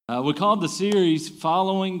We called the series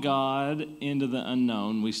Following God into the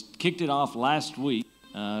Unknown. We kicked it off last week.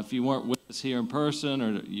 If you weren't with us here in person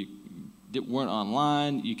or you weren't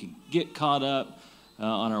online, you can get caught up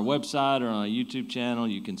on our website or on our YouTube channel.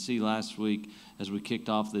 You can see last week as we kicked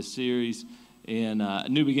off this series in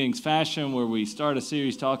New Beginnings fashion, where we start a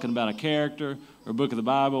series talking about a character or book of the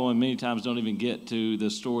Bible, and many times don't even get to the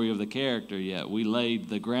story of the character yet. We laid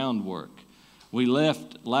the groundwork. We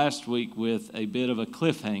left last week with a bit of a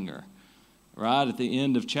cliffhanger, right at the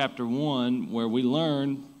end of chapter 1, where we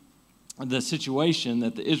learn the situation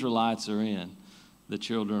that the Israelites are in, the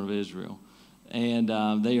children of Israel. And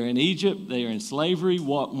they are in Egypt, they are in slavery.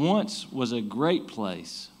 What once was a great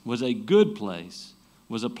place, was a good place,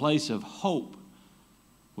 was a place of hope,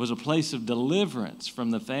 was a place of deliverance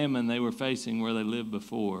from the famine they were facing where they lived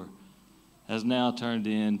before, has now turned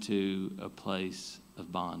into a place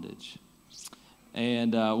of bondage.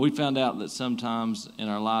 And we found out that sometimes in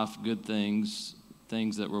our life, good things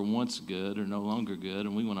that were once good are no longer good,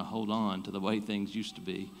 and we want to hold on to the way things used to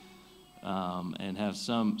be and have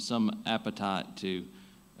some appetite to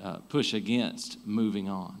push against moving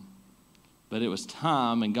on. But it was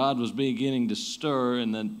time, and God was beginning to stir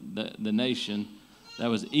in the nation, that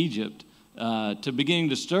was Egypt, to beginning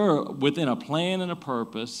to stir within a plan and a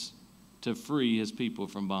purpose to free his people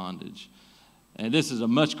from bondage. And this is a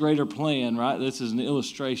much greater plan, right? This is an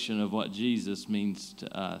illustration of what Jesus means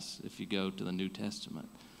to us if you go to the New Testament.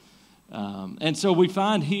 And so we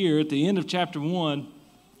find here at the end of chapter 1,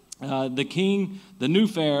 the king, the new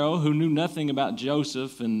Pharaoh, who knew nothing about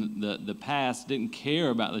Joseph and the past, didn't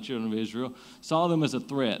care about the children of Israel, saw them as a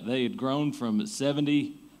threat. They had grown from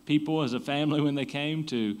 70 people as a family when they came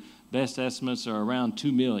to best estimates are around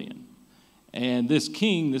 2 million. And this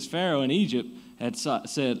king, this Pharaoh in Egypt, had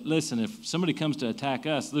said, listen, if somebody comes to attack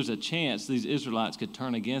us, there's a chance these Israelites could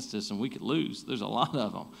turn against us and we could lose. There's a lot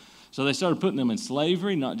of them. So they started putting them in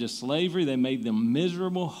slavery, not just slavery. They made them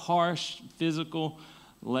miserable, harsh, physical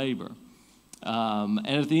labor. And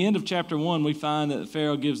at the end of chapter 1, we find that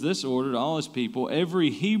Pharaoh gives this order to all his people: every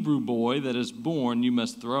Hebrew boy that is born you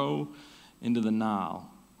must throw into the Nile,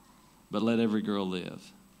 but let every girl live.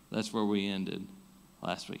 That's where we ended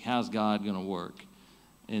last week. How's God going to work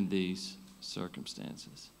in these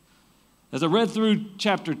circumstances? As I read through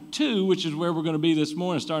chapter 2, which is where we're going to be this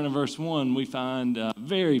morning, starting in verse 1, we find a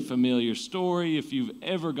very familiar story. If you've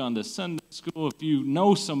ever gone to Sunday school, if you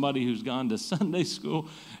know somebody who's gone to Sunday school,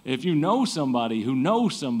 if you know somebody who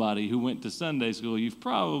knows somebody who went to Sunday school, you've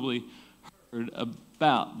probably heard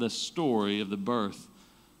about the story of the birth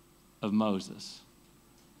of Moses.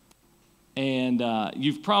 And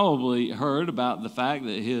you've probably heard about the fact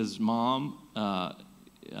that his mom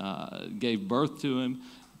gave birth to him,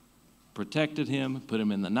 protected him, put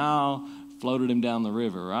him in the Nile, floated him down the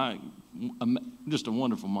river, right? Just a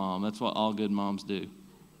wonderful mom. That's what all good moms do.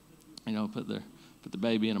 You know, put the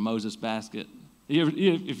baby in a Moses basket.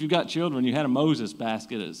 If you've got children, you had a Moses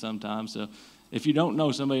basket at some time. So if you don't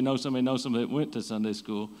know somebody that went to Sunday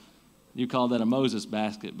school, you call that a Moses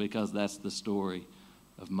basket because that's the story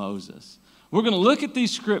of Moses. We're going to look at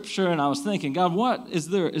these scripture, and I was thinking, God, what is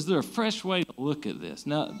there a fresh way to look at this?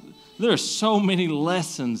 Now, there are so many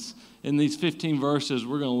lessons in these 15 verses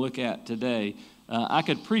we're going to look at today. I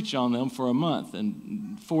could preach on them for a month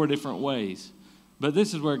in 4 different ways. But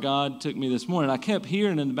this is where God took me this morning. I kept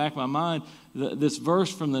hearing in the back of my mind this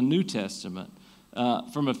verse from the New Testament,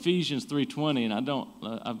 from Ephesians 3:20,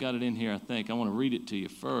 and I've got it in here, I think. I want to read it to you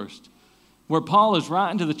first, where Paul is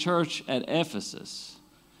writing to the church at Ephesus.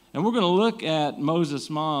 And we're going to look at Moses'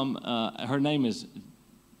 mom. Her name is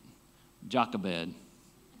Jochebed.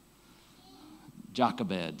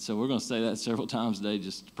 Jochebed. So we're going to say that several times today.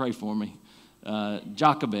 Just pray for me.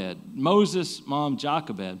 Jochebed. Moses' mom,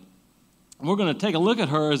 Jochebed. And we're going to take a look at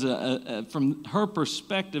her as from her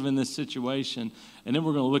perspective in this situation, and then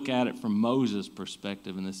we're going to look at it from Moses'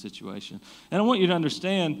 perspective in this situation. And I want you to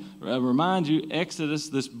understand, remind you, Exodus,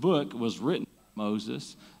 this book was written by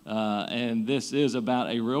Moses. And this is about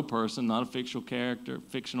a real person, not a fictional character.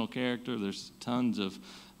 There's tons of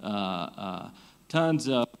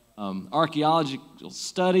archaeological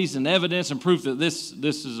studies and evidence and proof that this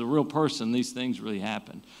is a real person. These things really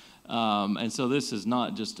happened. And so this is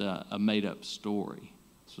not just a made-up story.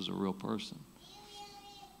 This was a real person.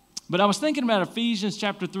 But I was thinking about Ephesians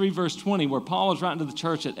chapter 3, verse 20, where Paul was writing to the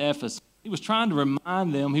church at Ephesus. He was trying to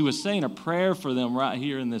remind them. He was saying a prayer for them right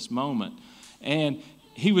here in this moment. And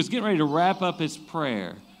he was getting ready to wrap up his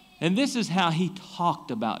prayer. And this is how he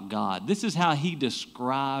talked about God. This is how he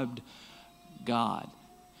described God.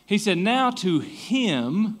 He said, now to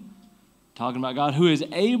him, talking about God, who is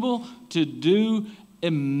able to do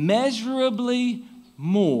immeasurably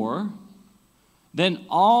more than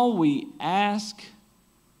all we ask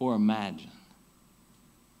or imagine.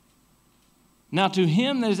 Now, to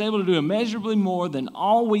him that is able to do immeasurably more than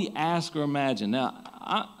all we ask or imagine.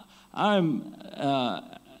 Now, I'm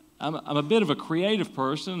a bit of a creative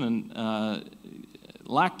person and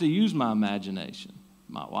like to use my imagination.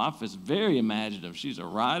 My wife is very imaginative. She's a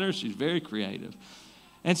writer. She's very creative.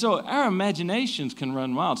 And so our imaginations can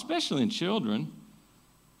run wild, especially in children.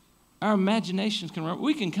 Our imaginations can run.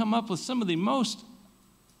 We can come up with some of the most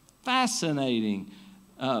fascinating,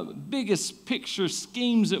 biggest picture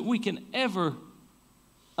schemes that we can ever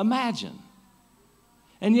imagine.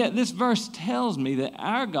 And yet this verse tells me that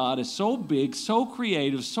our God is so big, so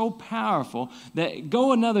creative, so powerful that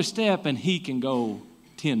go another step and he can go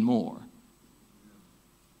 10 more.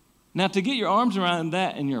 Now, to get your arms around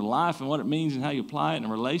that in your life and what it means and how you apply it in a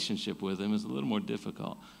relationship with him is a little more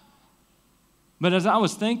difficult. But as I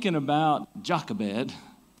was thinking about Jochebed,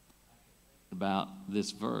 about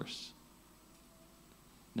this verse,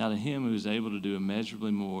 now to him who is able to do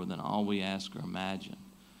immeasurably more than all we ask or imagine,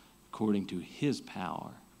 according to his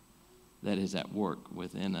power that is at work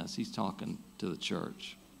within us. He's talking to the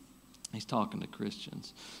church. He's talking to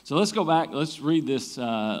Christians. So let's go back. Let's read this,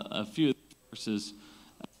 a few verses,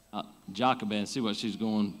 Jochebed, and see what she's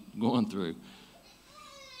going through.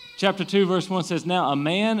 Chapter 2, verse 1 says, Now a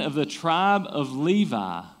man of the tribe of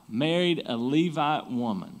Levi married a Levite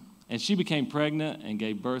woman, and she became pregnant and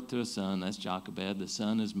gave birth to a son. That's Jochebed. The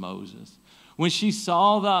son is Moses. When she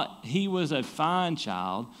saw that he was a fine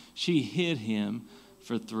child, she hid him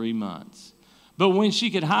for 3 months. But when she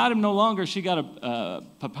could hide him no longer, she got a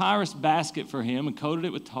papyrus basket for him and coated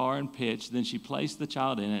it with tar and pitch. Then she placed the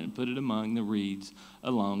child in it and put it among the reeds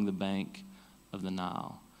along the bank of the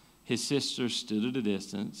Nile. His sister stood at a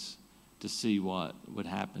distance to see what would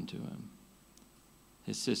happen to him.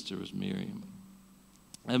 His sister was Miriam.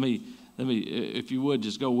 Let me, if you would,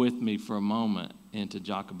 just go with me for a moment into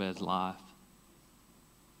Jochebed's life,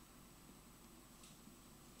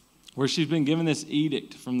 where she's been given this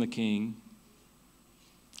edict from the king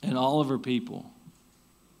and all of her people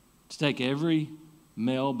to take every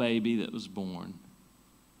male baby that was born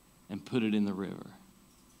and put it in the river.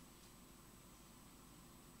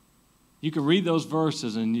 You can read those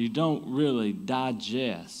verses and you don't really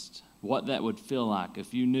digest what that would feel like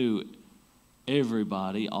if you knew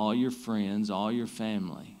everybody, all your friends, all your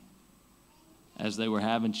family, as they were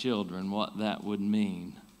having children, what that would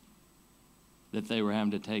mean, that they were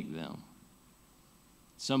having to take them.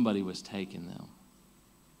 Somebody was taking them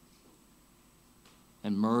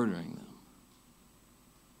and murdering them.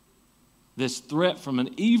 This threat from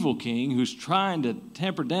an evil king who's trying to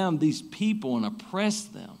tamper down these people and oppress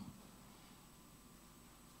them.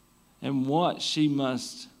 And what she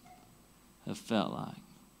must have felt like.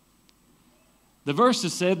 The verse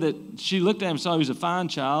has said that she looked at him and saw he was a fine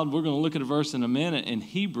child. We're going to look at a verse in a minute in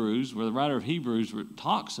Hebrews, where the writer of Hebrews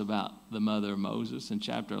talks about the mother of Moses in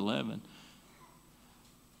chapter 11.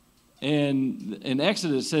 And in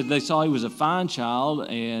Exodus, it said they saw he was a fine child,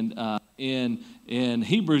 and in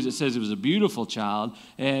Hebrews, it says he was a beautiful child.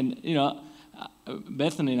 And, you know,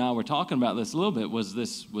 Bethany and I were talking about this a little bit.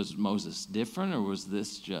 Was Moses different, or was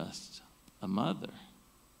this just a mother?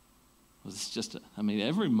 Was this just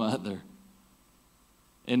every mother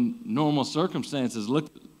in normal circumstances would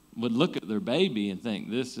look at their baby and think,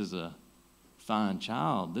 this is a fine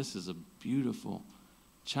child. This is a beautiful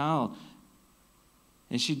child.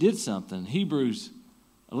 And she did something. Hebrews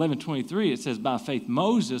 11:23, it says, by faith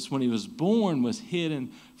Moses, when he was born, was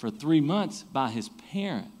hidden for 3 months by his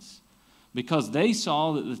parents, because they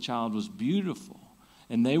saw that the child was beautiful,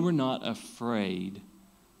 and they were not afraid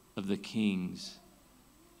of the king's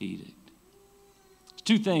edict. There's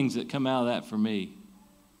 2 things that come out of that for me.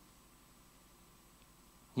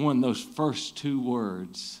 One, those first 2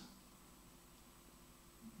 words,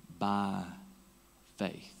 by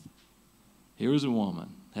faith. Here was a woman,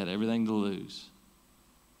 had everything to lose.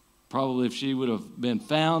 Probably if she would have been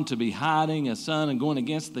found to be hiding a son and going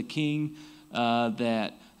against the king,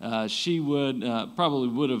 she would probably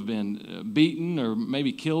would have been beaten or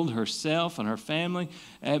maybe killed herself and her family.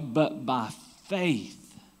 But by faith,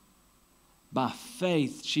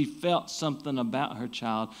 she felt something about her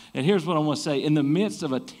child. And here's what I want to say. In the midst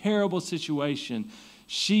of a terrible situation,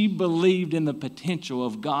 she believed in the potential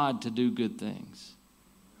of God to do good things.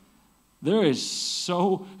 It is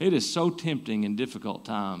so tempting in difficult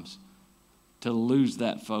times to lose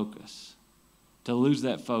that focus. To lose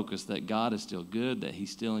that focus that God is still good, that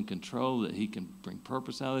he's still in control, that he can bring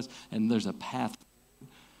purpose out of this, and there's a path.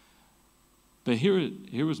 But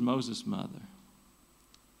here was Moses' mother.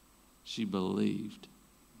 She believed.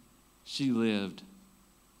 She lived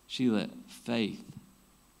She let faith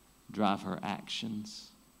drive her actions,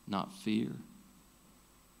 not fear.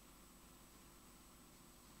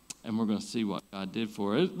 And we're going to see what God did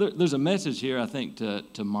for her. There's a message here, I think,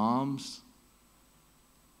 to moms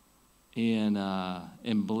in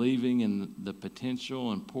believing in the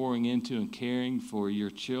potential and pouring into and caring for your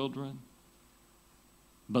children,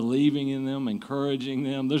 believing in them, encouraging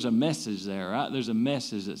them. There's a message there, right? There's a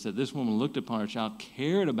message that said this woman looked upon her child,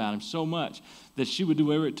 cared about him so much that she would do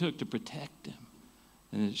whatever it took to protect him,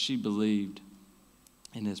 and that she believed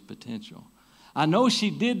in his potential. I know she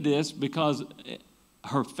did this because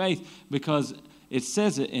her faith, because it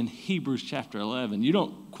says it in Hebrews chapter 11. You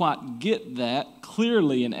don't quite get that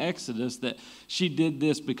clearly in Exodus, that she did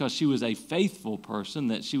this because she was a faithful person,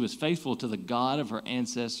 that she was faithful to the God of her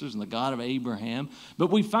ancestors and the God of Abraham. But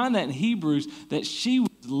we find that in Hebrews that she was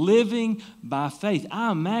living by faith.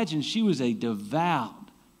 I imagine she was a devout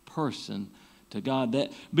person to God,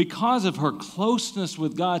 that because of her closeness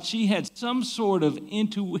with God, she had some sort of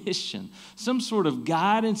intuition, some sort of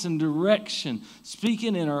guidance and direction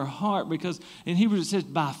speaking in her heart, because in Hebrews it says,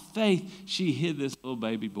 by faith she hid this little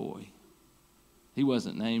baby boy. He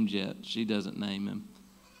wasn't named yet. She doesn't name him.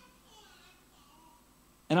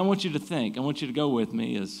 And I want you to think, I want you to go with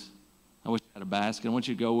me as, I wish I had a basket, I want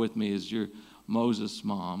you to go with me as your Moses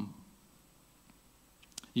mom.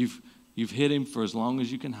 You've hid him for as long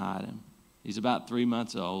as you can hide him. He's about 3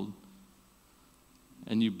 months old.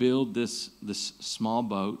 And you build this small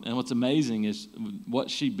boat. And what's amazing is what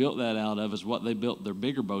she built that out of is what they built their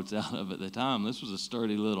bigger boats out of at the time. This was a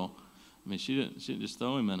sturdy little, I mean, she didn't just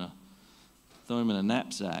throw him in a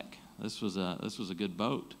knapsack. This was a good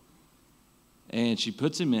boat. And she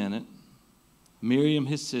puts him in it. Miriam,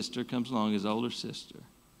 his sister, comes along, his older sister.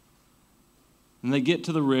 And they get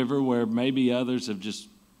to the river where maybe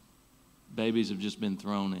babies have just been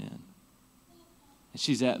thrown in. And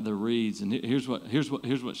she's at the reeds, and here's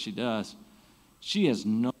what she does. She has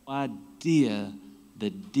no idea the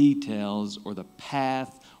details or the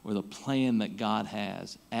path or the plan that God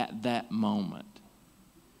has at that moment.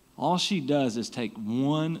 All she does is take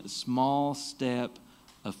one small step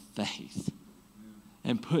of faith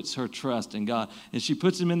and puts her trust in God. And she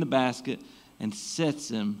puts him in the basket and sets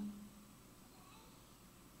him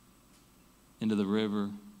into the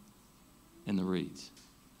river in the reeds.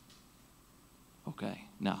 Okay,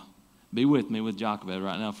 now, be with me with Jochebed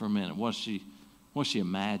right now for a minute. What's she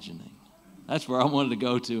imagining? That's where I wanted to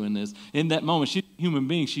go to in this. In that moment, she's a human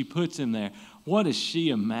being. She puts him there. What is she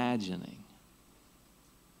imagining?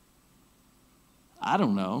 I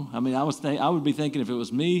don't know. I mean, I would be thinking if it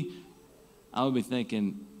was me, I would be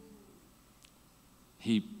thinking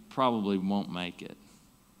he probably won't make it.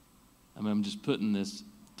 I mean, I'm just putting this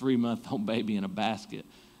 3-month-old baby in a basket,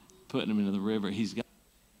 putting him into the river.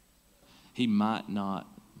 He might not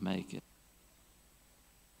make it.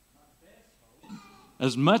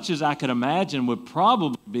 As much as I could imagine would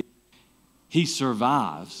probably be he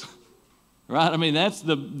survives. Right? I mean, that's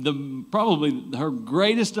the probably her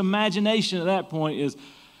greatest imagination at that point is,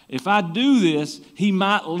 if I do this, he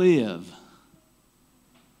might live.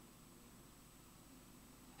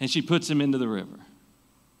 And she puts him into the river.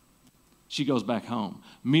 She goes back home.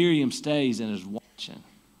 Miriam stays and is watching.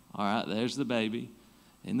 All right, there's the baby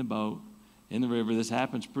in the boat, in the river. This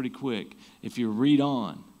happens pretty quick. If you read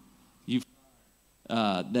on,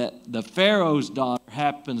 that the Pharaoh's daughter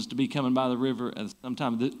happens to be coming by the river at some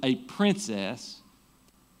time. A princess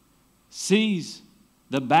sees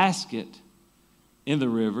the basket in the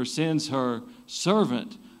river, sends her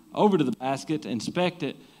servant over to the basket to inspect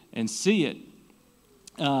it and see it.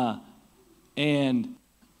 And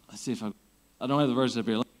let's see if I don't have the verses up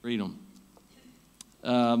here. Let me read them.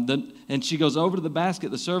 And she goes over to the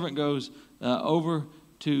basket. The servant goes over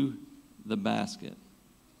to the basket.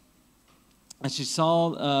 And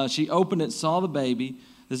she opened it, saw the baby.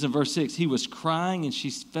 This is in verse 6. He was crying, and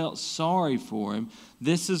she felt sorry for him.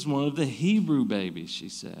 This is one of the Hebrew babies, she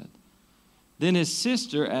said. Then his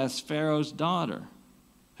sister asked Pharaoh's daughter,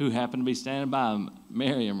 who happened to be standing by him,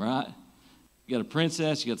 Miriam, right? You got a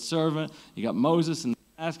princess, you got the servant, you got Moses in the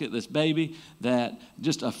basket, this baby that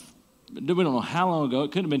we don't know how long ago, it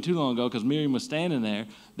couldn't have been too long ago because Miriam was standing there,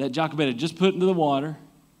 that Jochebed had just put into the water.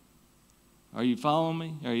 Are you following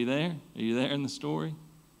me? Are you there? Are you there in the story?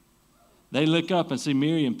 They look up and see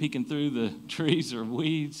Miriam peeking through the trees or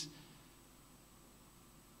weeds.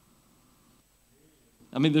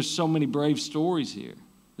 I mean, there's so many brave stories here.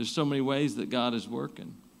 There's so many ways that God is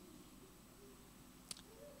working.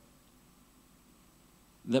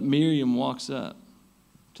 That Miriam walks up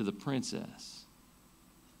to the princess.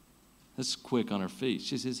 That's quick on her feet.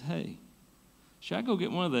 She says, hey, should I go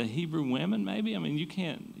get one of the Hebrew women maybe? I mean, you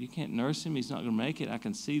can't nurse him. He's not going to make it. I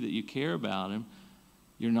can see that you care about him.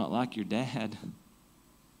 You're not like your dad,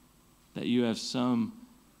 that you have some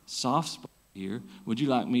soft spot here. Would you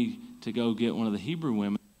like me to go get one of the Hebrew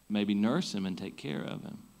women, maybe nurse him and take care of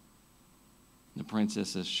him? The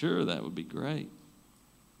princess says, sure, that would be great.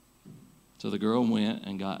 So the girl went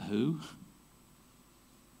and got who?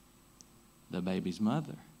 The baby's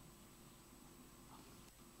mother.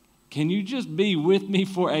 Can you just be with me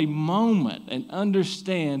for a moment and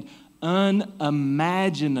understand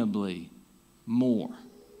unimaginably more?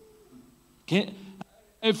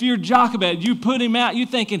 If you're Jochebed, you put him out, you're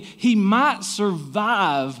thinking he might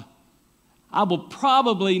survive. I will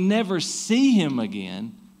probably never see him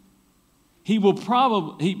again. He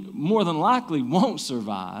more than likely won't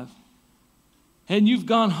survive. And you've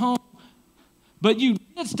gone home. But you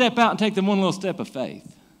did step out and take the one little step of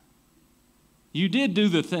faith. You did do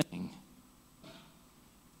the thing.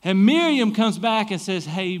 And Miriam comes back and says,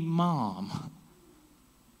 hey, Mom,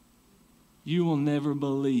 you will never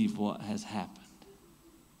believe what has happened.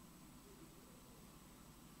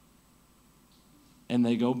 And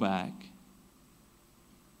they go back.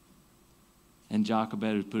 And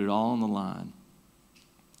Jochebed, who put it all on the line,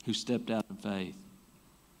 who stepped out in faith,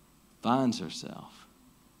 finds herself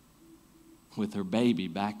with her baby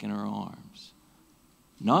back in her arms.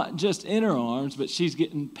 Not just in her arms, but she's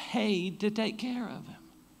getting paid to take care of him.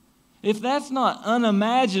 If that's not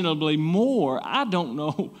unimaginably more, I don't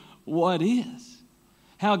know what is.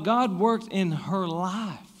 How God worked in her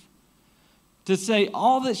life to say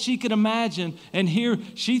all that she could imagine, and here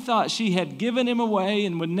she thought she had given him away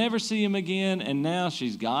and would never see him again, and now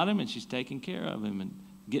she's got him and she's taking care of him and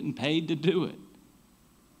getting paid to do it.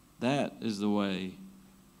 That is the way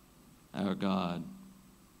our God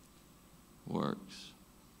works.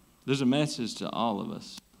 There's a message to all of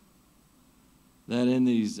us that in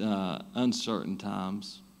these uncertain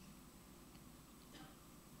times,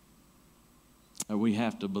 we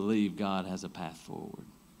have to believe God has a path forward.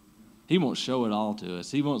 He won't show it all to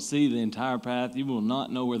us. He won't see the entire path. You will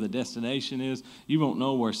not know where the destination is. You won't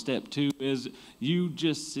know where step 2 is. You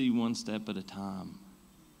just see one step at a time.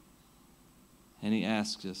 And he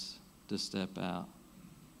asks us to step out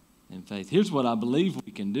in faith. Here's what I believe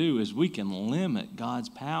we can do is we can limit God's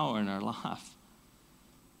power in our life.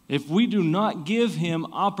 If we do not give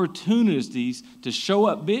him opportunities to show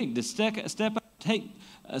up big, to step out, take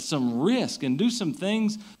some risk and do some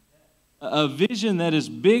things, a vision that is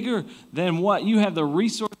bigger than what you have the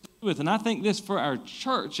resources with. And I think this for our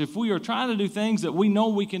church, if we are trying to do things that we know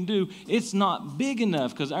we can do, it's not big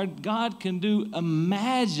enough because our God can do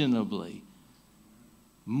imaginably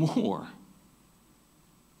more.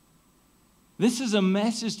 This is a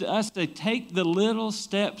message to us to take the little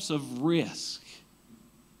steps of risk.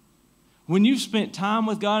 When you've spent time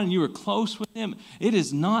with God and you are close with him, it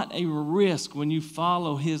is not a risk when you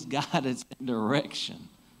follow his guidance and direction.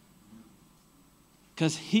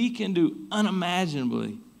 Because he can do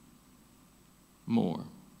unimaginably more.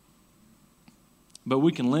 But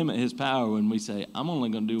we can limit his power when we say, I'm only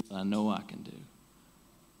going to do what I know I can do.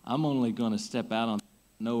 I'm only going to step out on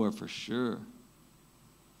nowhere for sure.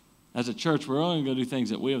 As a church, we're only going to do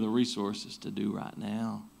things that we have the resources to do right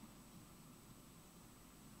now.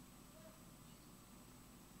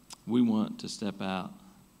 We want to step out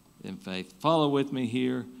in faith. Follow with me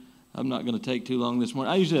here. I'm not going to take too long this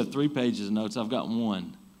morning. I usually have 3 pages of notes. I've got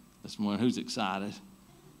 1 this morning. Who's excited?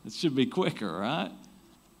 It should be quicker, right?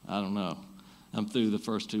 I don't know. I'm through the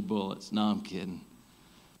first 2 bullets. No, I'm kidding.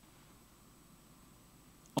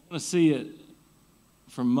 I want to see it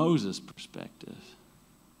from Moses' perspective.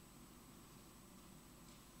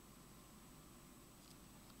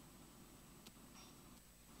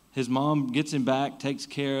 His mom gets him back, takes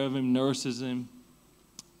care of him, nurses him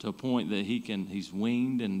to a point that he's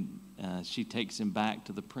weaned, and she takes him back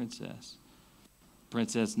to the princess. The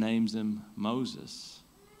princess names him Moses.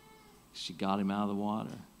 She got him out of the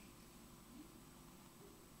water.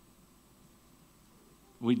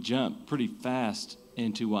 We jump pretty fast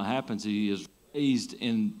into what happens. He is raised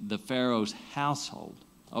in the Pharaoh's household.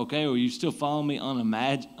 Okay, are you still following me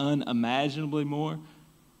unimaginably more?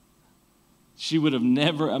 She would have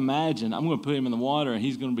never imagined, I'm going to put him in the water and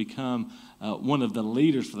he's going to become one of the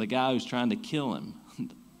leaders for the guy who's trying to kill him.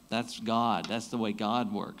 That's God. That's the way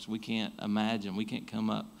God works. We can't imagine. We can't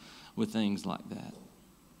come up with things like that.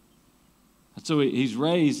 So he's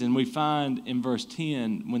raised, and we find in verse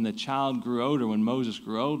 10, when the child grew older, when Moses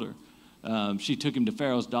grew older, she took him to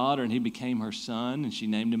Pharaoh's daughter, and he became her son, and she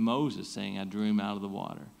named him Moses, saying, I drew him out of the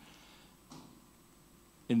water.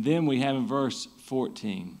 And then we have in verse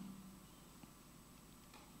 14,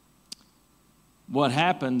 what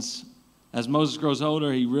happens as Moses grows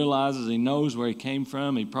older, he realizes, he knows where he came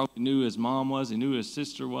from. He probably knew his mom was. He knew his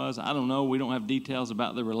sister was. I don't know. We don't have details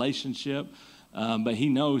about the relationship. But he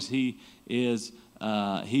knows he is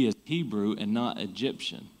Hebrew and not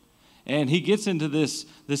Egyptian. And he gets into this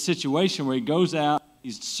situation where he goes out,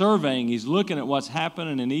 he's surveying, he's looking at what's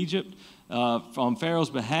happening in Egypt on Pharaoh's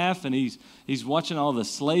behalf, and he's watching all the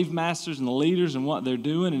slave masters and the leaders and what they're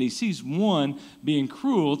doing, and he sees one being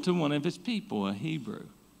cruel to one of his people, a Hebrew.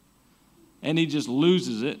 And he just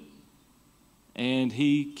loses it, and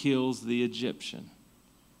he kills the Egyptian.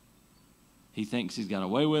 He thinks he's got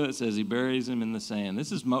away with it, says he buries him in the sand.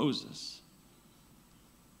 This is Moses.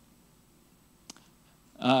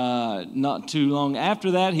 Not too long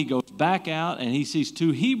after that, he goes back out, and he sees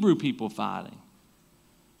two Hebrew people fighting.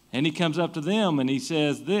 And he comes up to them, and he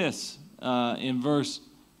says this in verse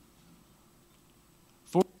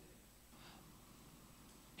 4.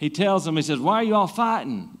 He tells them, he says, "Why are you all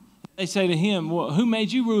fighting?" They say to him, "Well, who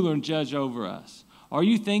made you ruler and judge over us? Are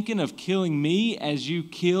you thinking of killing me as you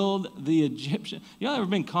killed the Egyptian?" Y'all ever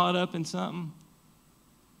been caught up in something?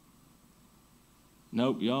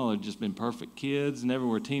 Nope, y'all have just been perfect kids, never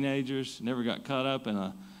were teenagers, never got caught up in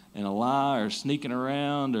a lie or sneaking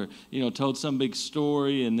around or, told some big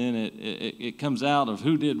story and then it comes out of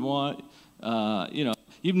who did what.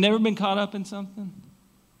 You've never been caught up in something?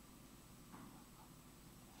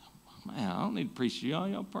 Man, I don't need to preach to y'all.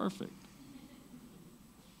 Y'all perfect.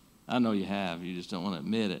 I know you have. You just don't want to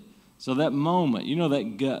admit it. So that moment,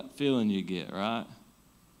 that gut feeling you get, right?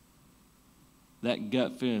 That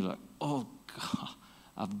gut feeling is like, oh, God,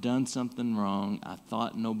 I've done something wrong. I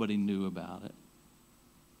thought nobody knew about it.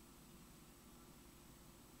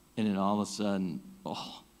 And then all of a sudden,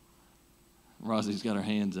 Rosie's got her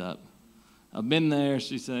hands up. "I've been there,"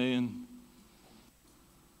 she's saying.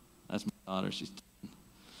 That's my daughter. She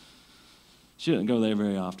doesn't go there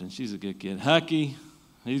very often. She's a good kid. Hucky,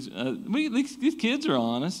 these kids are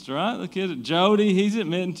honest, right? The kid, Jody, he's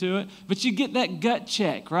admitting to it. But you get that gut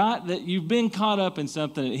check, right? That you've been caught up in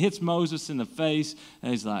something. It hits Moses in the face,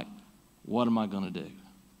 and he's like, "What am I going to do?"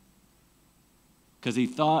 Because he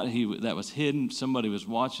thought that was hidden. Somebody was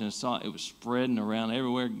watching and saw it. It was spreading around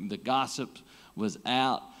everywhere. The gossip was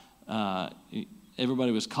out.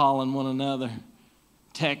 Everybody was calling one another,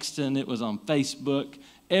 texting. It was on Facebook.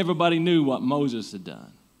 Everybody knew what Moses had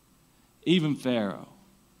done, even Pharaoh.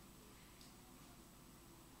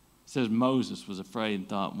 It says Moses was afraid and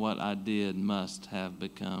thought, "What I did must have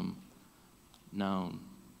become known."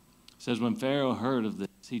 It says when Pharaoh heard of this,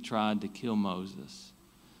 he tried to kill Moses.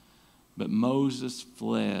 But Moses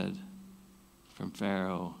fled from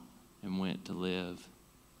Pharaoh and went to live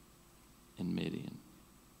in Midian.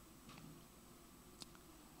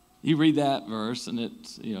 You read that verse, and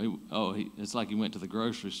it's it's like he went to the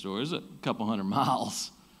grocery store. It's a couple 100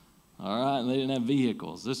 miles, all right. And they didn't have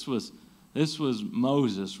vehicles. This was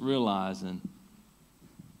Moses realizing,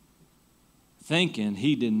 thinking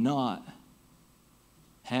he did not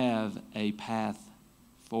have a path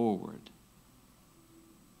forward.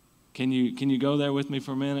 Can you go there with me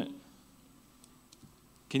for a minute?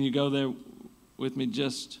 Can you go there with me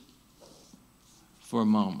just for a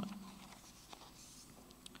moment?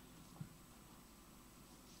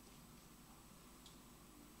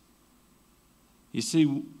 You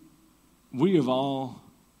see, we have all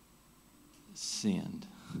sinned.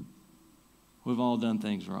 We've all done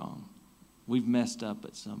things wrong. We've messed up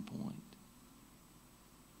at some point.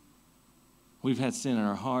 We've had sin in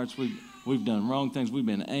our hearts. We've done wrong things. We've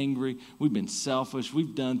been angry. We've been selfish.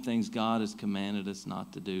 We've done things God has commanded us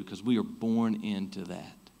not to do because we are born into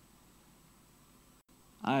that.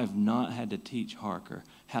 I have not had to teach Harker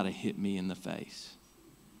how to hit me in the face.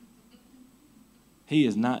 He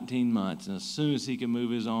is 19 months, and as soon as he can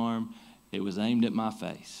move his arm, it was aimed at my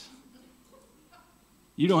face.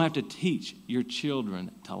 You don't have to teach your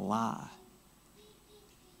children to lie.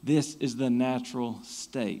 This is the natural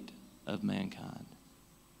state of mankind.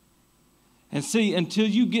 And see, until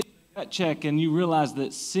you get that check and you realize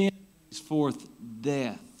that sin brings forth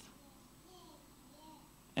death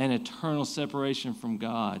and eternal separation from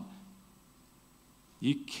God,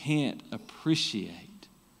 you can't appreciate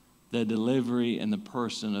the delivery and the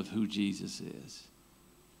person of who Jesus is.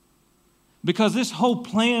 Because this whole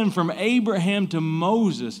plan from Abraham to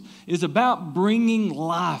Moses is about bringing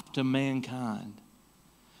life to mankind.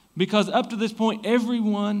 Because up to this point,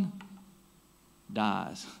 everyone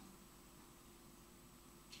dies.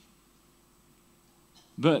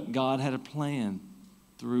 But God had a plan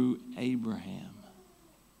through Abraham,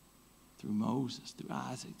 through Moses, through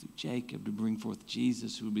Isaac, through Jacob to bring forth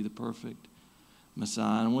Jesus, who would be the perfect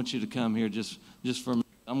Messiah. And I want you to come here just for a minute.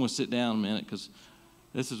 I'm going to sit down a minute because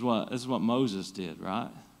this is what Moses did, right?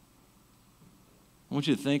 I want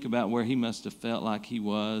you to think about where he must have felt like he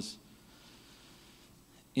was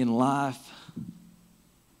in life.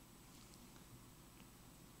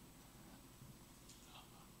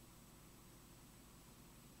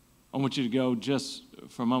 I want you to go just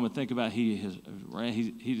for a moment, think about he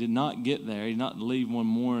did not get there. He did not leave one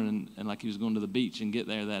morning and like he was going to the beach and get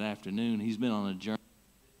there that afternoon. He's been on a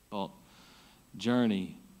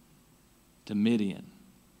journey to Midian.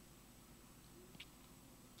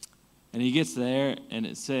 And he gets there, and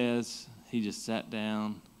it says he just sat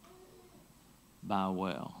down by a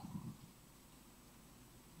well.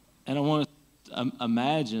 And I want to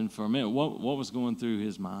imagine for a minute what was going through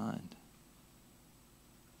his mind.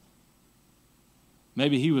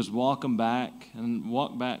 Maybe he was walking back, and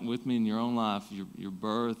walk back with me in your own life, your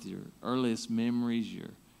birth, your earliest memories, your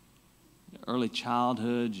early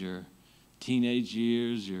childhood, your teenage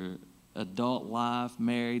years, your adult life,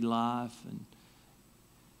 married life, and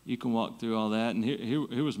you can walk through all that. And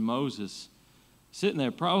here was Moses sitting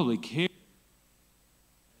there probably carrying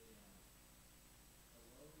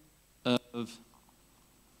of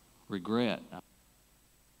regret.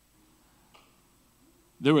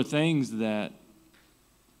 There were things that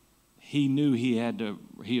he knew he had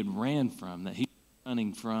ran from, that he was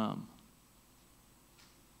running from.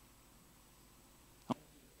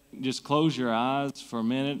 Just close your eyes for a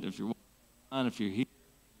minute. If you're here,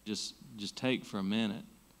 just take for a minute.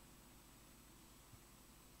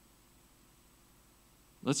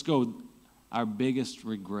 Let's go our biggest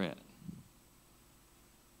regret.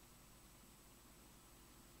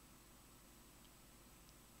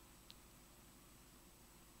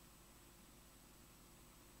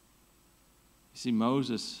 You see,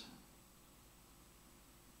 Moses,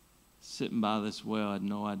 sitting by this well, had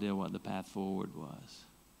no idea what the path forward was.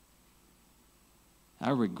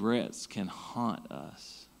 Our regrets can haunt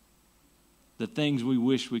us. The things we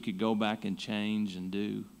wish we could go back and change and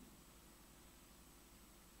do.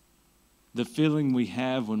 The feeling we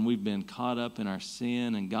have when we've been caught up in our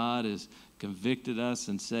sin and God has convicted us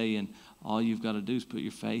and saying, all you've got to do is put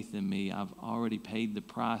your faith in me. I've already paid the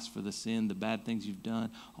price for the sin, the bad things you've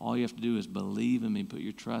done. All you have to do is believe in me, put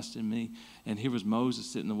your trust in me. And here was Moses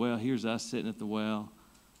sitting at the well. Here's us sitting at the well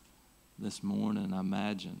this morning. I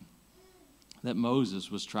imagine that Moses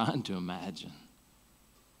was trying to imagine,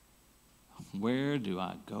 where do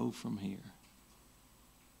I go from here?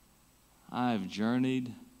 I've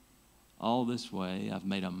journeyed all this way. I've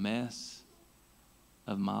made a mess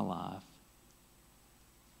of my life.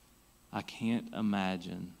 I can't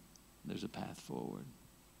imagine there's a path forward.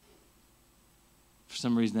 For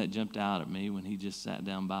some reason that jumped out at me when he just sat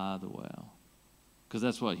down by the well. Because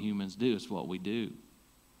that's what humans do. It's what we do.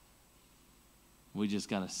 We just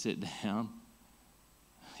got to sit down.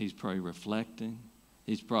 He's probably reflecting.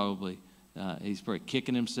 He's probably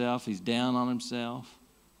kicking himself. He's down on himself.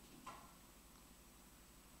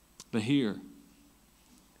 But here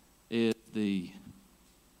is the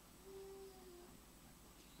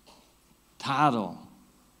title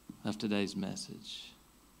of today's message.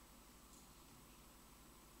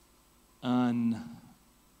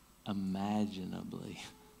 Unimaginably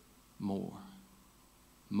more.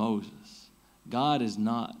 Moses. God is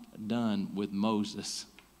not done with Moses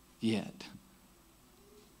yet.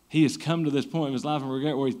 He has come to this point in his life of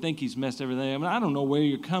regret where he thinks he's messed everything up. I don't know where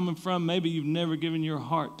you're coming from. Maybe you've never given your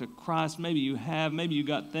heart to Christ. Maybe you have. Maybe you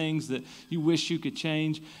got things that you wish you could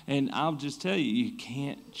change. And I'll just tell you, you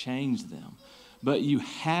can't change them. But you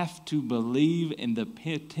have to believe in the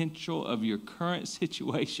potential of your current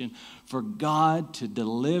situation for God to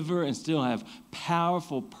deliver and still have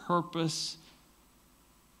powerful purpose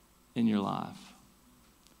in your life.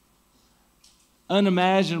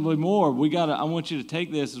 Unimaginably more. I want you to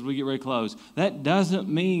take this as we get ready to close. That doesn't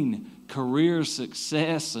mean career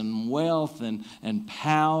success and wealth and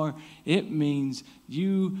power. It means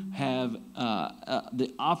you have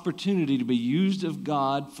the opportunity to be used of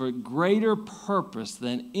God for greater purpose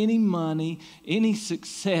than any money, any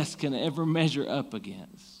success can ever measure up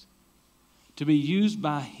against. To be used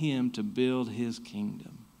by Him to build His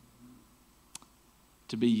kingdom.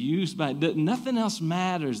 To be used by, nothing else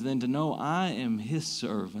matters than to know I am His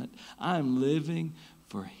servant. I am living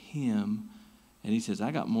for Him. And He says,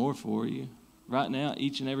 I got more for you. Right now,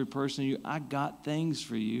 each and every person of you, I got things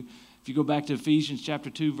for you. If you go back to Ephesians chapter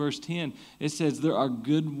 2, verse 10, it says there are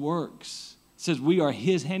good works. It says we are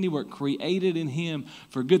His handiwork, created in Him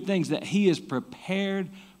for good things that He has prepared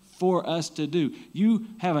for us to do. You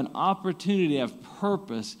have an opportunity of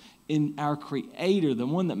purpose in our Creator, the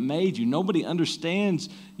one that made you. Nobody understands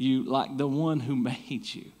you like the one who made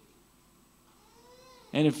you.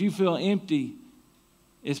 And if you feel empty,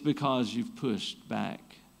 it's because you've pushed back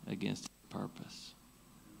against purpose.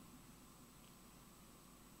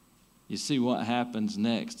 You see what happens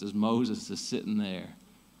next as Moses is sitting there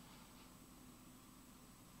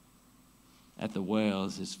at the well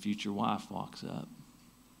as his future wife walks up.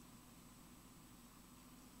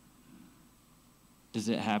 Does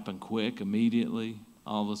it happen quick, immediately?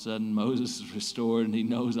 All of a sudden, Moses is restored and he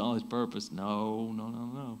knows all his purpose?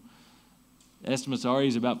 No. Estimates are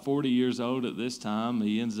he's about 40 years old at this time.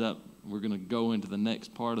 He ends up, we're going to go into the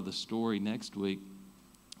next part of the story next week,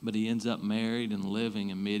 but he ends up married and living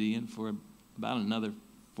in Midian for about another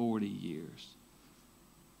 40 years.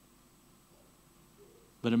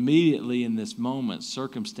 But immediately in this moment,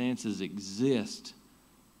 circumstances exist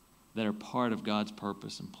that are part of God's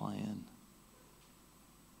purpose and plan.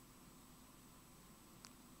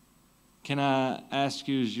 Can I ask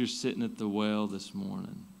you, as you're sitting at the well this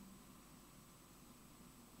morning,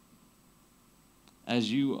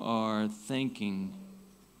 as you are thinking,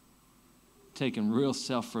 taking real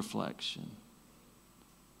self-reflection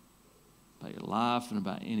about your life and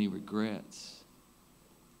about any regrets,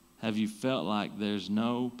 have you felt like there's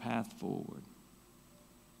no path forward?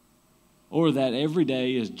 Or that every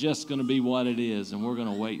day is just going to be what it is and we're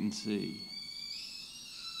going to wait and see?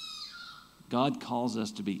 God calls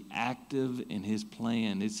us to be active in His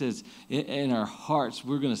plan. It says in our hearts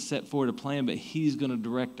we're going to set forward a plan, but He's going to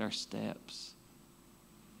direct our steps.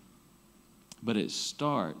 But it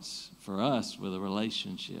starts for us with a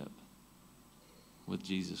relationship with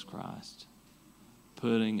Jesus Christ.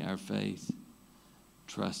 Putting our faith,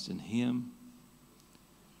 trust in Him.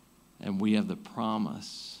 And we have the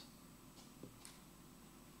promise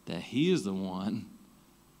that He is the one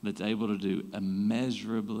that's able to do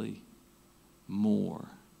immeasurably more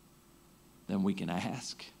than we can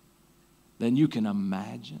ask, than you can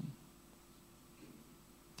imagine,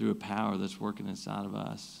 through a power that's working inside of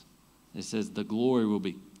us. It says the glory will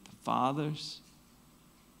be the Father's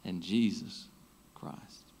and Jesus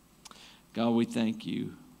Christ. God, we thank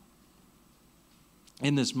you.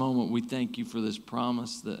 In this moment, we thank you for this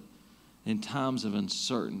promise that in times of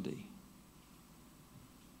uncertainty,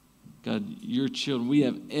 God, your children, we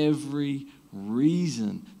have every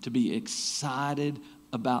reason to be excited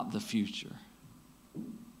about the future.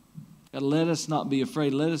 God, let us not be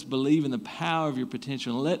afraid. Let us believe in the power of your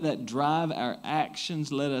potential. And let that drive our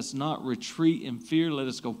actions. Let us not retreat in fear. Let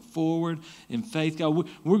us go forward in faith. God,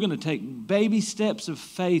 we're going to take baby steps of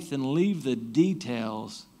faith and leave the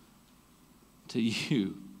details to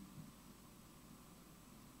you.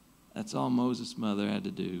 That's all Moses' mother had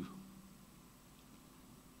to do,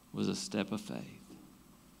 was a step of faith.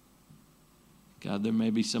 God, there may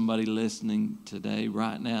be somebody listening today,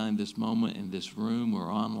 right now, in this moment, in this room or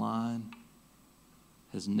online,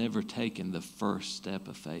 has never taken the first step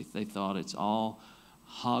of faith. They thought it's all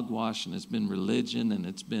hogwash and it's been religion and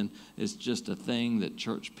it's just a thing that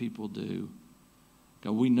church people do.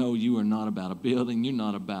 God, we know you are not about a building. You're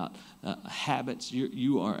not about habits.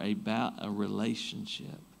 You are about a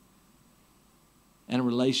relationship. And a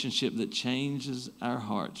relationship that changes our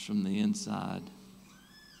hearts from the inside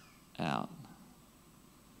out.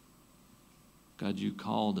 God, you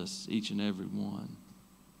called us, each and every one,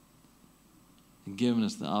 and given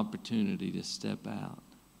us the opportunity to step out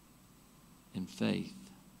in faith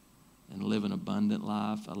and live an abundant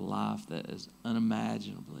life, a life that is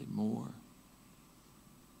unimaginably more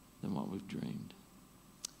than what we've dreamed.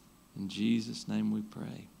 In Jesus' name we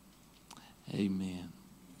pray. Amen.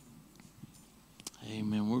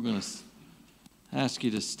 Amen. We're going to ask you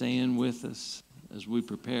to stand with us as we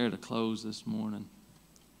prepare to close this morning.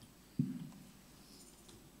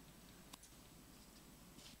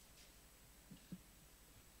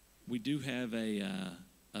 We do have a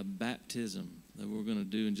baptism that we're going to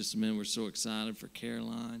do in just a minute. We're so excited for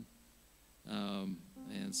Caroline.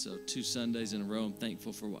 And so 2 Sundays in a row, I'm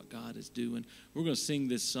thankful for what God is doing. We're going to sing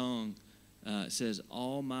this song. It says,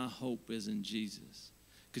 all my hope is in Jesus.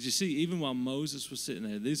 Because you see, even while Moses was sitting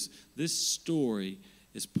there, this story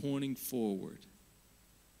is pointing forward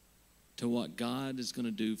to what God is going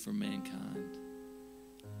to do for mankind.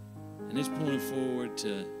 And it's pointing forward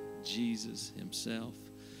to Jesus himself.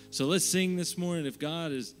 So let's sing this morning. If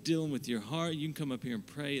God is dealing with your heart, you can come up here and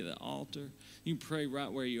pray at the altar. You can pray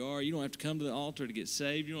right where you are. You don't have to come to the altar to get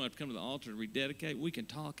saved. You don't have to come to the altar to rededicate. We can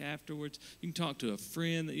talk afterwards. You can talk to a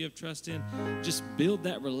friend that you have trust in. Just build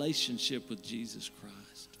that relationship with Jesus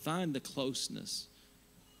Christ. Find the closeness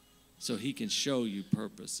so he can show you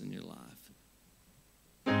purpose in your life.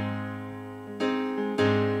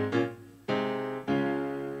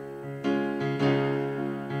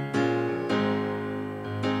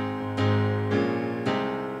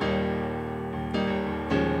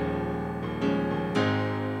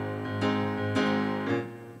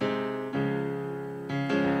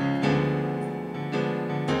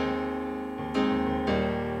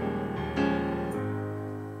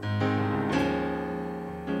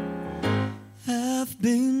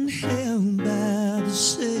 held by the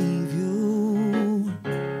Savior.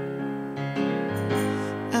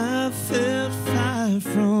 I felt fire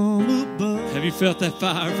from above. Have you felt that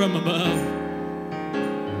fire from above?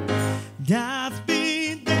 I've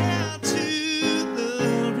been down to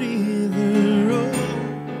the river. Oh,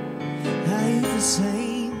 I ain't the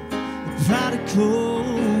same. The prodigal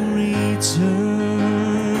return.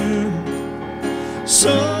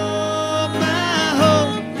 So my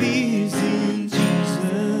hope is in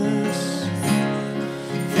Jesus.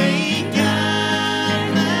 Thank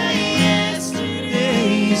God my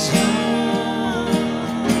yesterday's gone.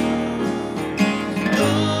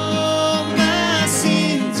 Oh, my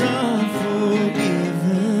sins are forgiven.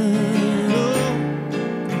 Oh,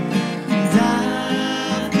 and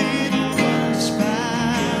I've been washed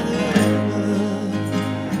by the blood.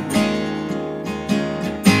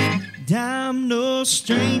 I'm no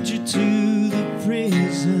stranger to the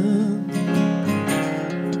prison.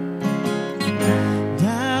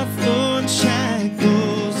 I've worn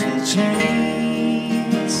shackles and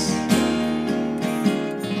chains.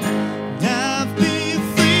 I've been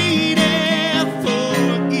freed and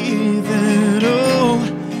forgiven. Oh,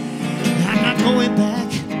 I'm not going back.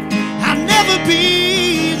 I'll never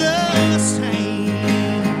be the same.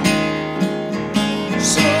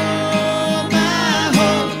 So my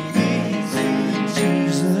hope is in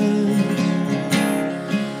Jesus.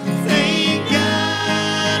 Thank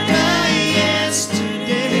God my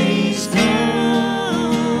yesterday's gone.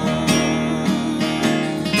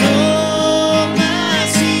 Oh, my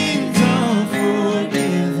sins are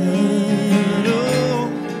forgiven. Oh,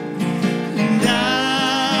 and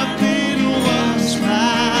I've been washed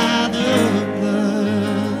by the blood.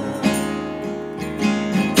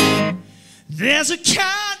 There's a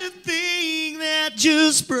kind of thing that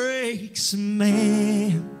just breaks a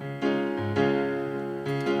man,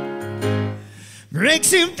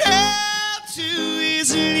 breaks him down to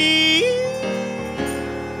his knees.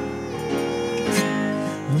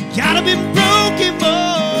 We gotta be broken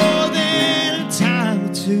more than a time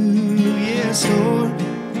or two. Yes, Lord,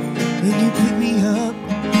 and you pick me up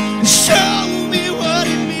and show me what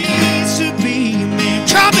it means to be a man.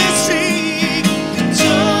 Come and sing. So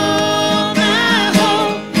my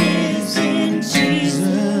hope is in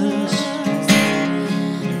Jesus.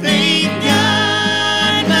 Thank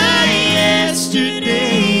God my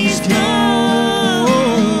yesterday's gone.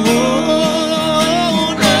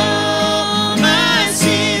 All my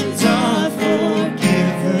sins are forgiven.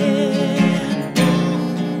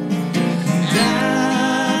 And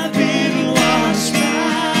I've been washed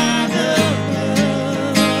by the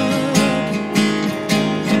blood.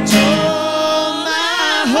 So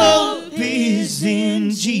my hope is in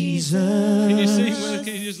Jesus. Can you sing with us?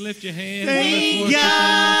 Can you just lift your hand? Thank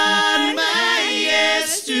God my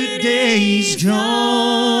yesterday's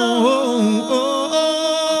gone.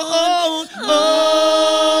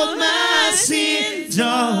 Oh, my sins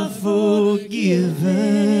are forgiven.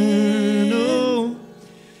 Oh,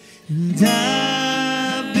 and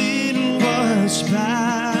I've been washed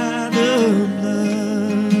by the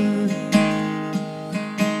blood.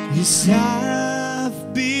 Yes,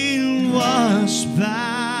 I've been washed by